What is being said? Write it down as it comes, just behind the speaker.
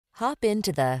Hop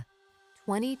into the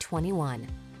 2021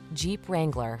 Jeep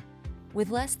Wrangler. With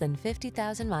less than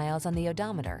 50,000 miles on the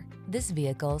odometer, this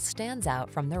vehicle stands out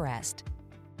from the rest.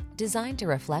 Designed to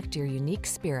reflect your unique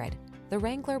spirit, the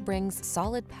Wrangler brings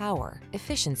solid power,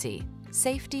 efficiency,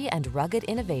 safety, and rugged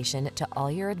innovation to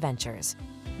all your adventures.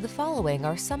 The following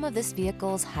are some of this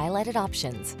vehicle's highlighted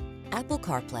options: Apple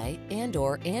CarPlay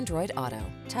and/or Android Auto,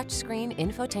 touchscreen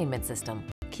infotainment system,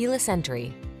 keyless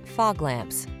entry, fog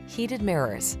lamps, heated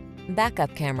mirrors,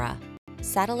 backup camera,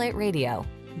 satellite radio,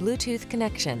 Bluetooth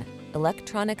connection,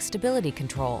 electronic stability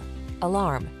control,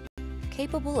 alarm.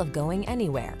 Capable of going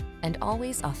anywhere and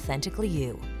always authentically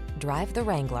you. Drive the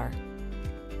Wrangler.